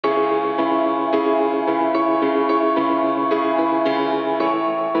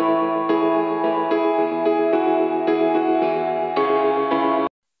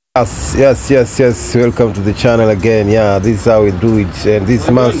Yes. Welcome to the channel again. Yeah, this is how we do it. And this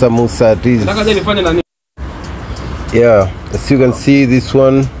Mansa Musa. Yeah, as you can see, this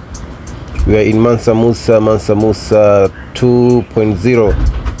one we are in Mansa Musa 2.0,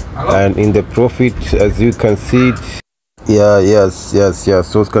 and in the profit, as you can see it. Yes.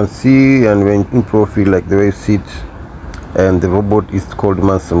 So you can see, and when in profit, like the way you see it. And the robot is called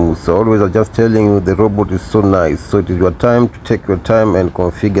Mansa Musa. Always I'm just telling you, the robot is so nice. So it is your time to take your time and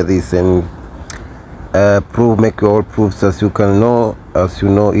configure this and make your all proofs as you know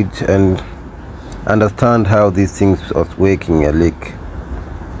it, and understand how these things are working.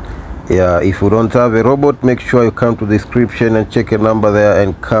 If you don't have a robot, make sure you come to the description and check a number there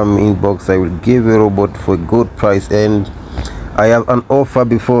and come inbox. I will give a robot for a good price, and I have an offer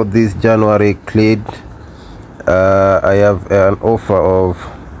before this January cleared. I have an offer of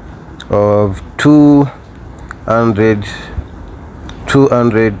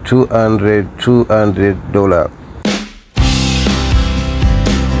 $200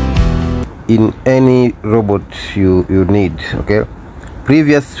 in any robot you need. Okay,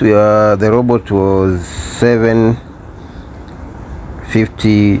 previous the robot was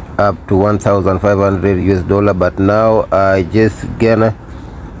 $750 up to $1,500, but now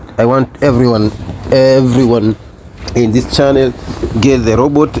I want everyone in this channel get the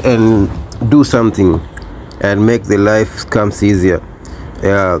robot and do something and make the life comes easier.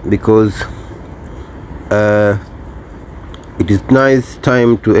 Because it is nice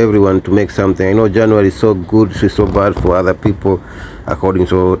time to everyone to make something. I know January is so good, so bad for other people according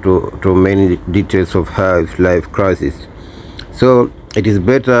to many details of how life crisis. So it is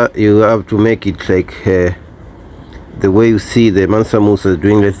better you have to make it like the way you see the Mansa Musa is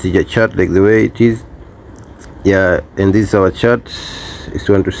doing. Let's see the chart like the way it is. And this is our chart. If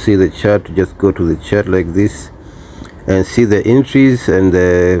you want to see the chart, just go to the chart like this and see the entries, and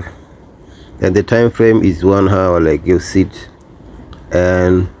the time frame is 1 hour, like you see it,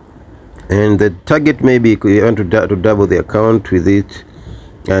 and the target, maybe you want to double the account with it.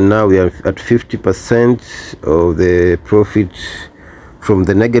 And now we are at 50% of the profit from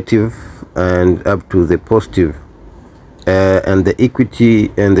the negative and up to the positive. And the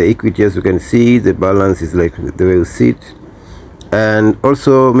equity, as you can see, the balance is like the way you see it. And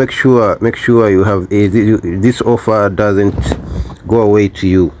also make sure you have this offer doesn't go away to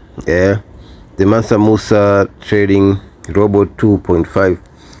you. The Mansa Musa trading robot 2.5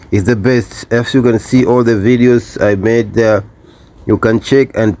 is the best. As you can see, all the videos I made there, you can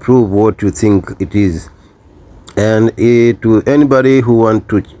check and prove what you think it is. And to anybody who want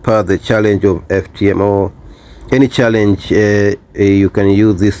to pass the challenge of FTM or any challenge, you can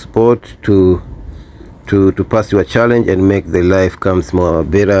use this spot to pass your challenge and make the life comes more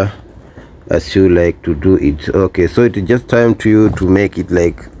better as you like to do it. Okay, so it is just time to you to make it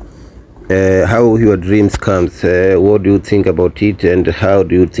like how your dreams comes. What do you think about it, and how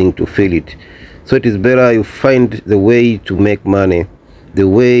do you think to feel it? So it is better you find the way to make money, the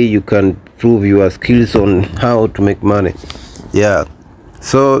way you can prove your skills on how to make money.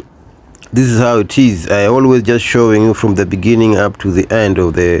 So this is how it is. I always just showing you from the beginning up to the end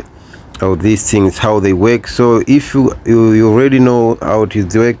of these things, how they work. So if you already know how it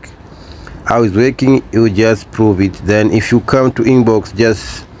is how it's working, you just prove it. Then if you come to inbox,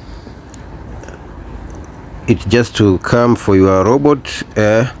 it's just to come for your robot.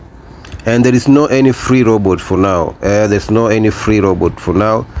 And there is no any free robot for now. There's no any free robot for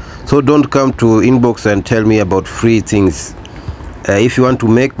now. So don't come to inbox and tell me about free things. If you want to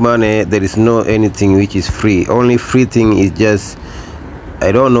make money, there is no anything which is free. Only free thing is just,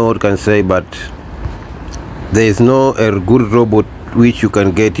 I don't know what I can say, but there is no a good robot which you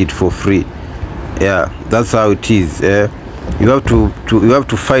can get it for free. That's how it is. You have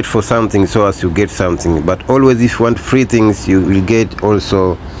to fight for something so as you get something. But always, if you want free things, you will get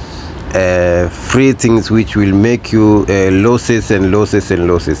also free things which will make you losses.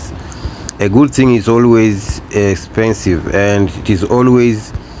 A good thing is always expensive, and it is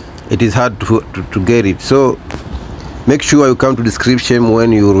hard to get it. So make sure you come to description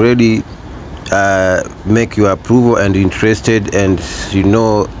when you already make your approval and interested, and if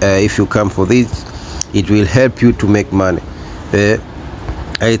you come for this, it will help you to make money.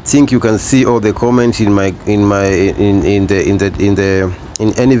 I think you can see all the comments in any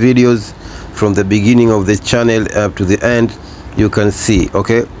videos from the beginning of the channel up to the end. You can see.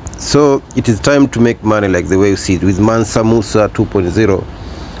 Okay, so it is time to make money like the way you see it with Mansa Musa 2.0.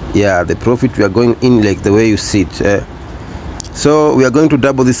 The profit we are going in like the way you see it. So we are going to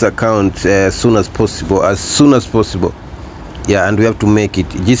double this account as soon as possible. And we have to make it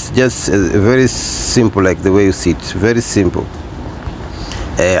just very simple, like the way you see it. Very simple.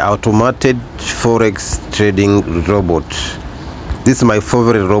 automated forex trading robot. This is my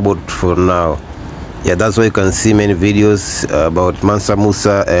favorite robot for now. Yeah, that's why you can see many videos about Mansa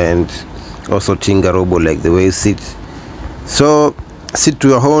Musa and also Tinga robot, like the way you sit. So sit to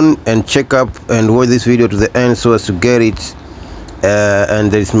your home and check up and watch this video to the end so as to get it.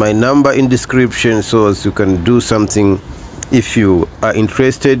 And there is my number in description so as you can do something. If you are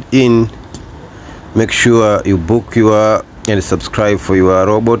interested in, make sure you book your and subscribe for your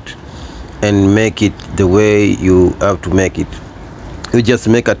robot and make it the way you have to make it. You just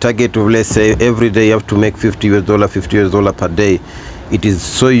make a target of, let's say, every day you have to make $50 $50 per day. It is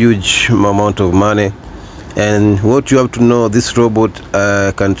so huge amount of money. And what you have to know, this robot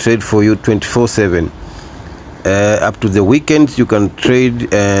can trade for you 24/7. Up to the weekends you can trade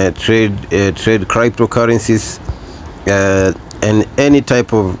cryptocurrencies and any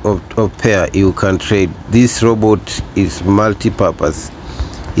type of pair you can trade. This robot is multi-purpose.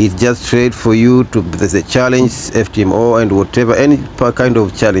 It just trade for you to the challenge, FTMO and whatever, any kind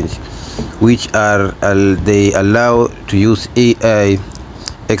of challenge which are they allow to use AI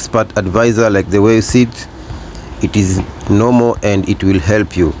expert advisor, like the way you see it. It is normal and it will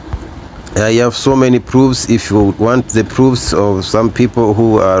help you. I have so many proofs. If you want the proofs of some people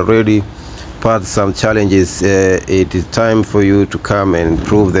who are already part some challenges, it is time for you to come and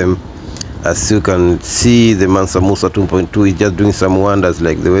prove them. As you can see, the Mansa Musa 2.2 is just doing some wonders,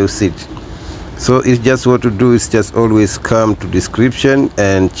 like the way you see it. So it's just what to do is just always come to description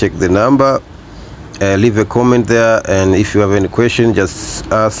and check the number, leave a comment there, and if you have any question, just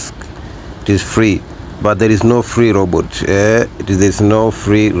ask. It is free, but there is no free robot. There is no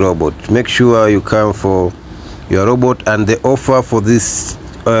free robot. Make sure you come for your robot, and the offer for this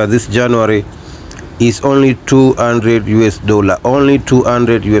January is only $200. Only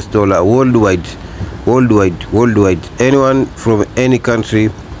 $200 worldwide. Anyone from any country,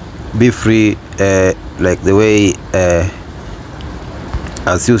 be free, like the way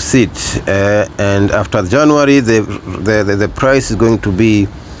as you see it. And after January, the price is going to be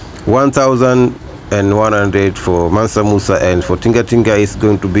 1,100 for Mansa Musa, and for Tinga Tinga is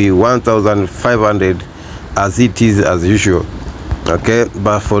going to be 1,500, as it is as usual. Okay,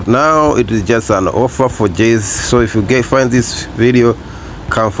 but for now it is just an offer for Jays. So if you find this video,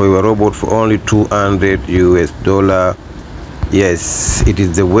 come for your robot for only $200. Yes, it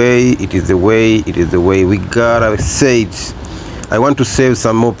is the way, we gotta say it. I want to save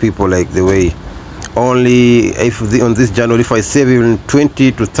some more people, like the way. Only if on this January, if I save even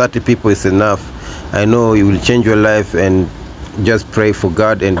 20 to 30 people is enough. I know you will change your life, and just pray for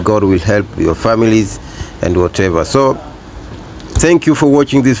God and God will help your families and whatever. So thank you for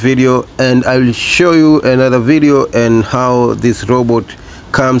watching this video, and I will show you another video and how this robot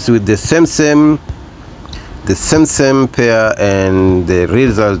comes with the same pair and the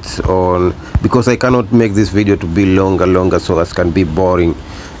results on, because I cannot make this video to be longer so as can be boring.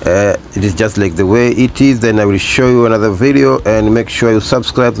 It is just like the way it is. Then I will show you another video, and make sure you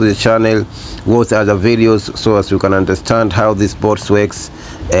subscribe to the channel, watch other videos so as you can understand how this bot works,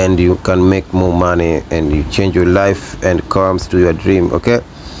 and you can make more money and you change your life and comes to your dream. Okay,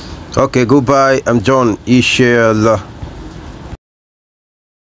 goodbye. I'm John, inshallah.